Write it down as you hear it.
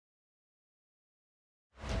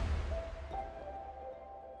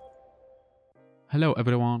Hello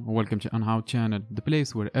everyone, welcome to Unhow channel, the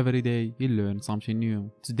place where every day you learn something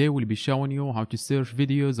new. Today we'll be showing you how to search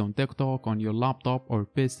videos on TikTok on your laptop or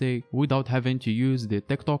PC without having to use the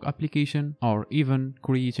TikTok application or even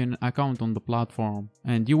creating an account on the platform.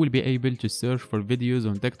 And you will be able to search for videos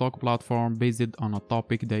on TikTok platform based on a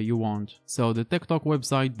topic that you want. So the TikTok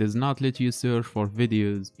website does not let you search for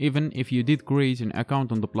videos. Even if you did create an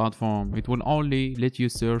account on the platform, it will only let you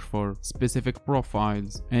search for specific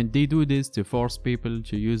profiles. And they do this to force people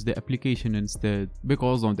to use the application instead,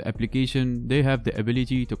 because on the application they have the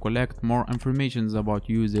ability to collect more information about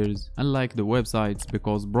users, unlike the websites,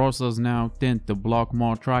 because browsers now tend to block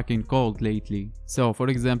more tracking code lately. So for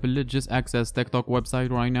example, let's just access TikTok website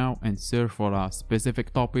right now and search for a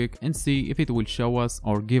specific topic and see if it will show us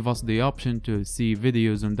or give us the option to see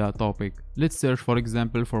videos on that topic. Let's search for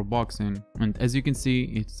example for boxing, and as you can see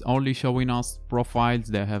it's only showing us profiles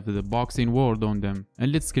that have the boxing word on them.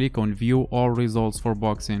 And let's click on view all results for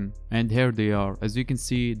boxing, and here they are. As you can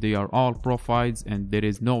see, they are all profiles and there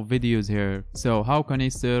is no videos here. So how can I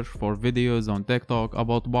search for videos on TikTok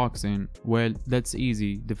about boxing? Well, that's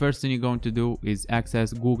easy. The first thing you're going to do is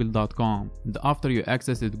access google.com, and after you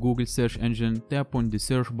access it Google search engine, tap on the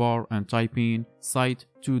search bar and type in site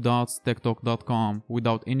tiktok.com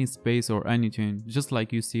without any space or anything, just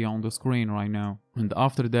like you see on the screen right now. And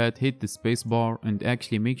after that, hit the space bar and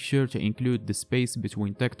actually make sure to include the space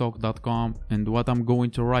between tiktok.com and what I'm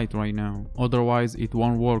going to write right now, otherwise it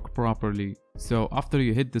won't work properly. So after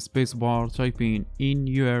you hit the space bar, type in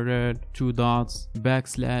URL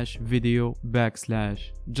 /video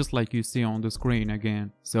 / just like you see on the screen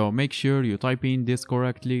again. So make sure you type in this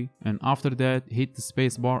correctly, and after that hit the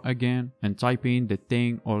space bar again and type in the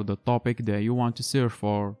thing or the topic that you want to search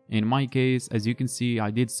for. In my case, as you can see,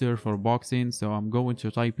 I did search for boxing, so I'm going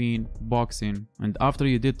to type in boxing. And after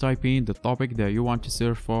you did type in the topic that you want to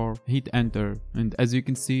search for, hit enter, and as you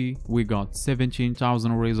can see we got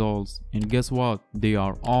 17,000 results. And guess what? They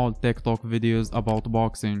are all TikTok videos about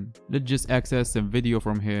boxing. Let's just access a video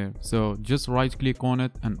from here. So just right click on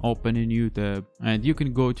it and open a new tab, and you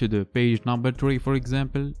can go to the page number 3 for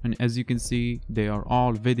example, and as you can see they are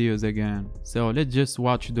all videos again. So let's just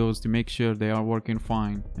watch those to make sure they are working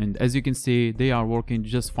fine. And as you can see they are working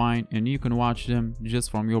just fine, and you can watch them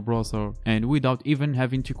just from your browser and without even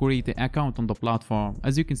having to create an account on the platform.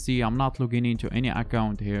 As you can see, I'm not logging into any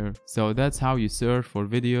account here. So that's how you search for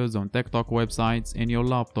videos on TikTok websites in your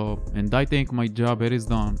laptop. And I think my job here is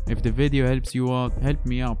done. If the video helps you out, help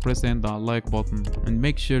me out pressing that like button, and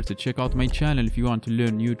make sure to check out my channel if you want to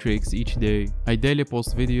learn new tricks each day. I daily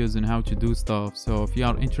post videos on how to do stuff, so if you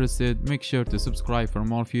are interested, make sure to subscribe for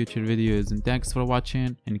more future videos. And thanks for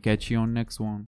watching, and catch you on next one.